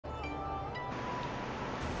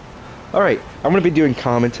Alright, I'm gonna be doing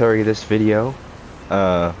commentary this video.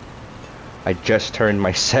 I just turned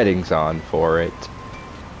my settings on for it.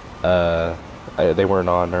 They weren't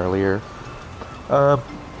on earlier. Uh,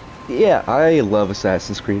 yeah, I love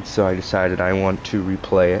Assassin's Creed, so I decided I want to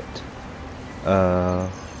replay it.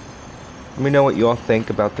 Let me know what y'all think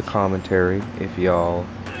about the commentary, if y'all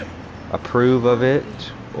approve of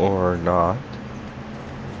it or not.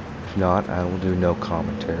 If not, I will do no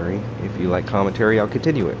commentary. If you like commentary, I'll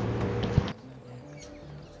continue it.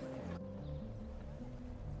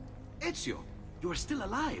 Ezio, you are still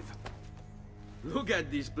alive. Look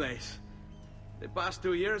at this place. The past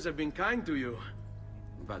 2 years have been kind to you.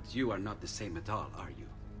 But you are not the same at all, are you?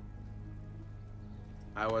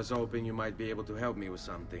 I was hoping you might be able to help me with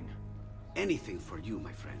something. Anything for you,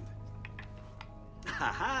 my friend.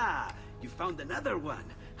 Haha! You found another one!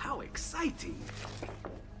 How exciting!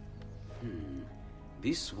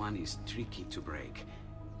 This one is tricky to break.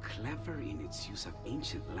 Clever in its use of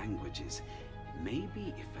ancient languages.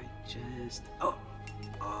 Maybe if I just...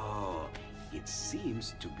 Oh, it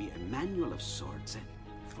seems to be a manual of sorts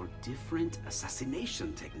for different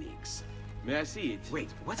assassination techniques. May I see it?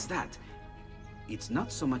 Wait, what's that? It's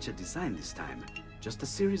not so much a design this time, just a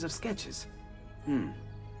series of sketches.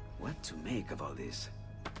 What to make of all this?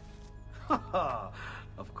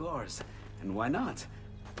 Of course, and why not?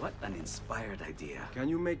 What an inspired idea. Can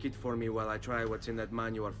you make it for me while I try what's in that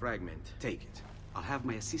manual fragment? Take it. I'll have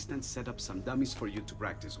my assistant set up some dummies for you to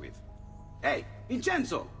practice with. Hey,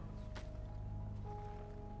 Vincenzo!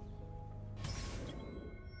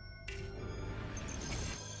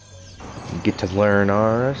 Get to learn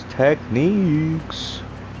our techniques.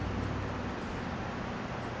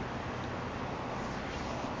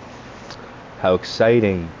 How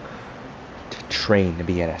exciting to train to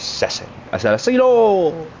be an assassin.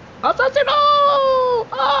 Assassino! Assassino!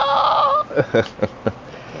 Ah!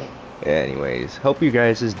 Anyways, hope you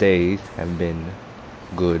guys' days have been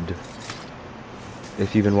good.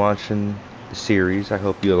 If you've been watching the series, I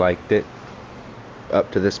hope you liked it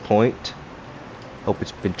up to this point. Hope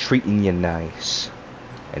it's been treating you nice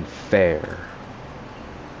and fair.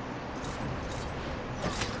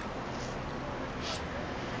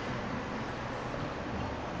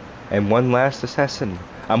 And one last assassin.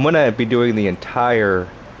 I'm gonna be doing the entire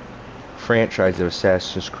franchise of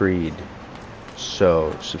Assassin's Creed.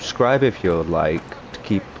 So subscribe if you would like to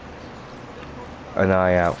keep an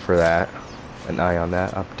eye out for that. An eye on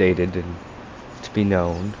that, updated and to be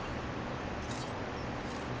known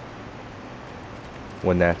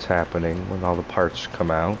when that's happening, when all the parts come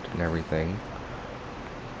out and everything.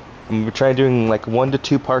 I'm gonna try doing like 1 to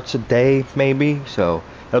 2 parts a day, maybe. So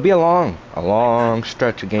it'll be a long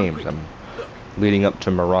stretch of games. I'm leading up to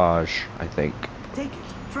Mirage, I think, Take it,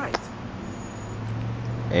 try it.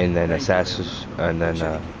 and then Assassin's, and then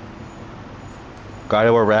God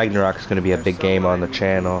of War Ragnarok is gonna be a big game on the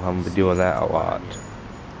channel. I'm gonna be doing that a lot.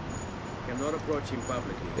 Cannot approach him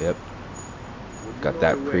publicly. Yep, Would you got know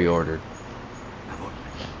that the way? pre-ordered.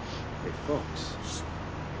 A fox.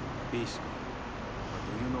 Peace. But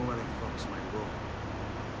do you know where a fox might go?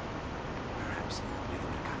 Perhaps near the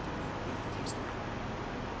mercato, near the flea store.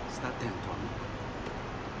 Start them, Tommy.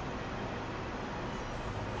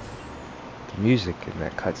 The music in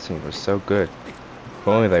that cutscene was so good. If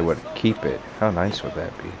only they would keep it. How nice would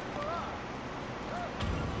that be?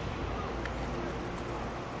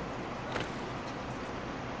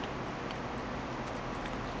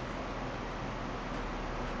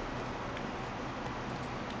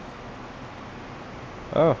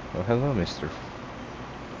 Oh, well, hello, mister.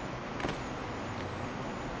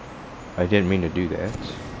 I didn't mean to do that.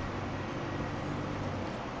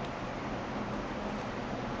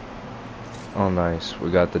 Oh, nice.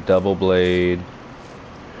 We got the double blade.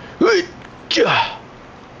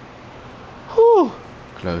 Whew!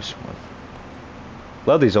 Close one.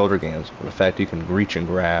 Love these older games, for the fact you can reach and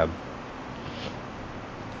grab.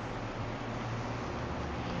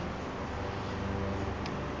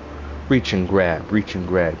 Reach and grab,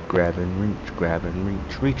 grab and reach,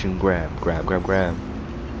 reach and grab, grab.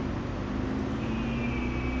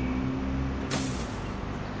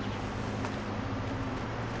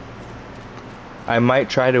 I might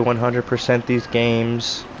try to 100% these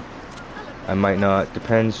games. I might not.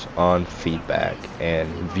 Depends on feedback and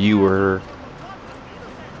viewership.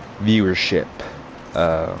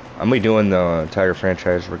 I'm gonna be doing the entire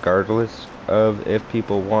franchise regardless of if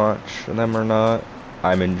people watch them or not.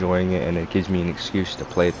 I'm enjoying it, and it gives me an excuse to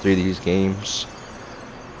play through these games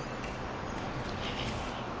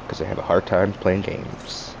because I have a hard time playing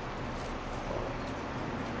games.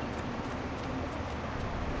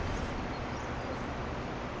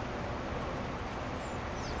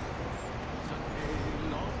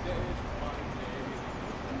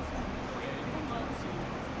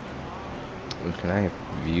 Can I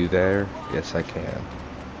view there? Yes, I can.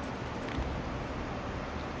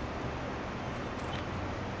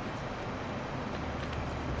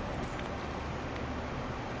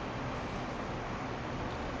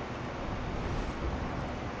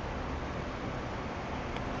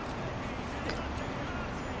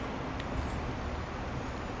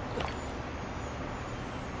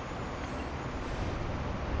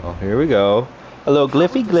 Oh, here we go. A little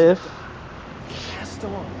glyphy glyph. Passed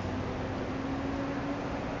on.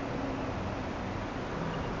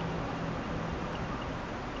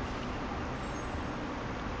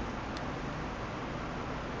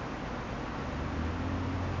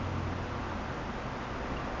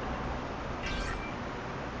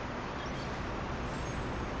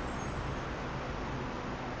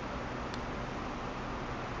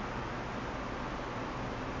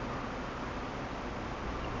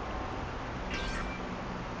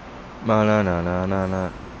 Na na na na na na.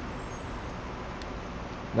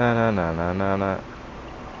 Na na na na na na.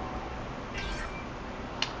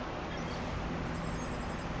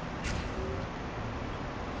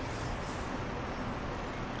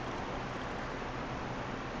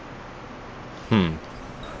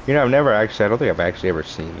 You know, I've never actually, I don't think I've actually ever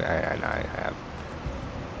seen that, and I have.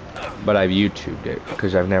 But I've YouTubed it,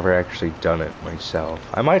 because I've never actually done it myself.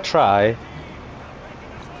 I might try,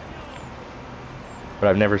 but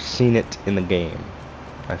I've never seen it in the game.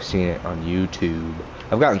 I've seen it on YouTube.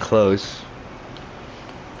 I've gotten close.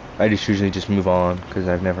 I just usually just move on, because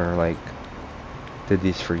I've never, like, did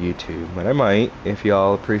these for YouTube. But I might, if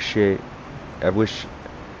y'all appreciate,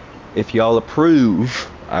 if y'all approve,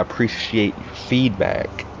 I appreciate your feedback.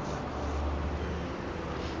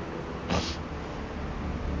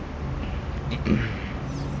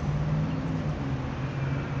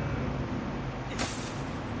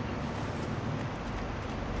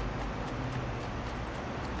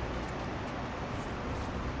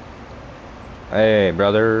 Hey,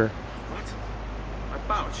 brother. What? My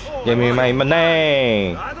pouch. Oh, Give me my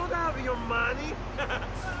money. I don't have your money.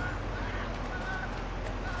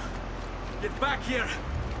 Get back here.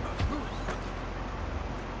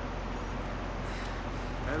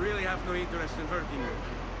 I really have no interest in hurting you.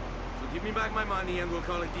 So give me back my money and we'll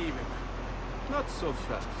call it even. Not so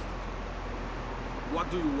fast. What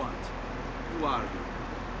do you want? Who are you?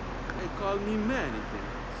 They call me many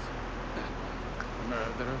things.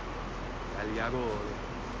 Murderer, tagliagole,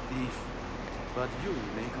 thief. But you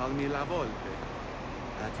may call me La Volpe.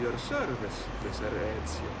 At your service, Mr.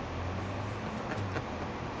 Ezio.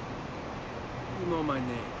 You know my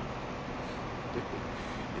name.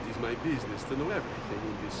 It is my business to know everything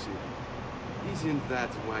in this city. Isn't that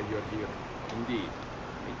why you're here? Indeed.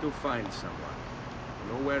 Need to find someone.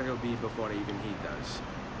 Know where he'll be before even he does.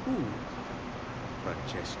 Who?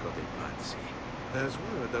 Francesco de Pazzi. There's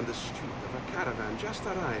word on the street of a caravan just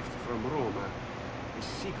arrived from Roma. A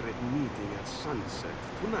secret meeting at sunset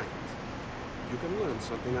tonight. You can learn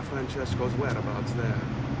something of Francesco's whereabouts there.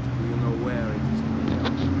 Do you know where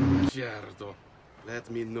it is? Certo. Let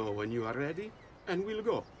me know when you are ready, and we'll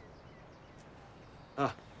go.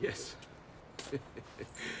 Ah, yes.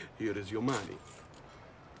 Here is your money.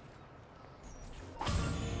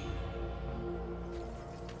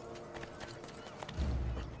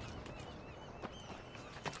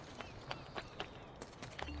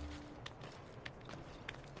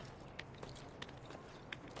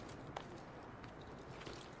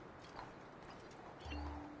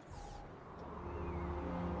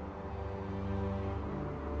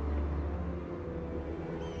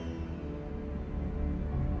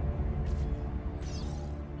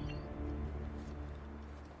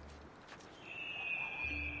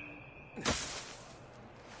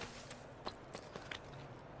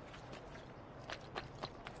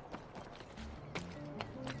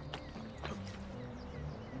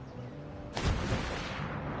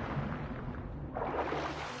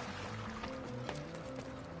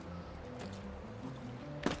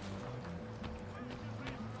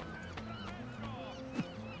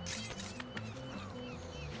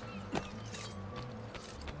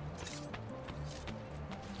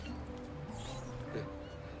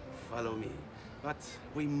 Follow me. But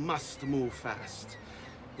we must move fast.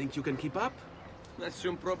 Think you can keep up?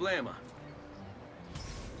 Nessun problema.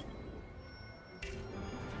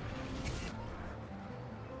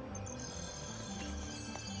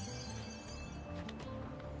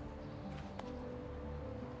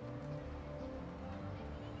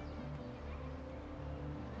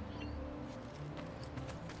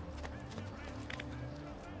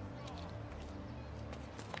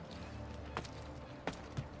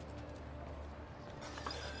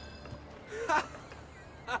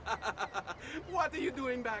 What are you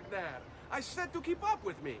doing back there? I said to keep up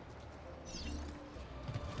with me.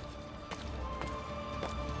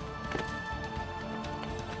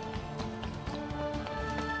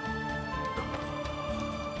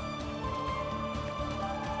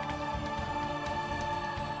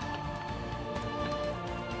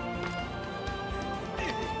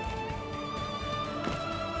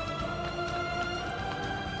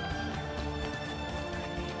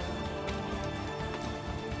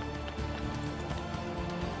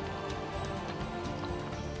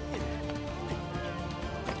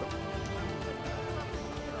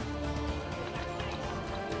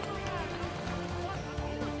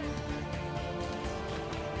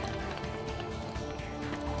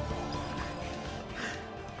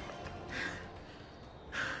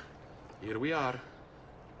 Here we are.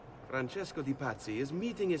 Francesco Di Pazzi is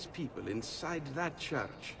meeting his people inside that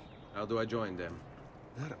church. How do I join them?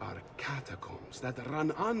 There are catacombs that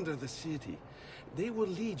run under the city. They will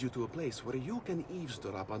lead you to a place where you can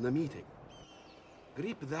eavesdrop on the meeting.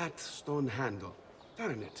 Grip that stone handle.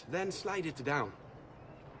 Turn it, then slide it down.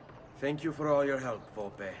 Thank you for all your help,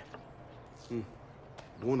 Volpe.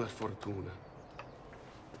 Buona fortuna.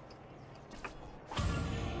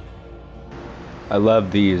 I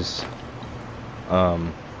love these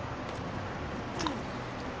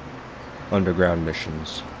underground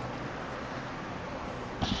missions.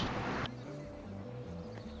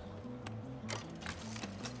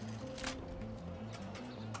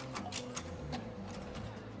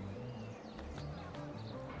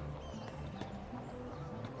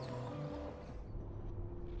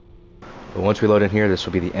 But once we load in here, this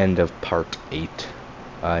will be the end of part 8.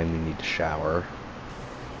 I need to shower.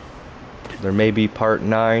 There may be part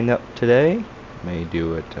 9 up today. May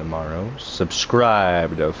do it tomorrow.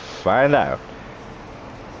 Subscribe to find out.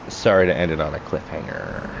 Sorry to end it on a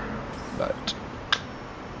cliffhanger, but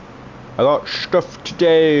I got stuff to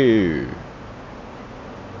do.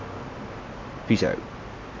 Peace out.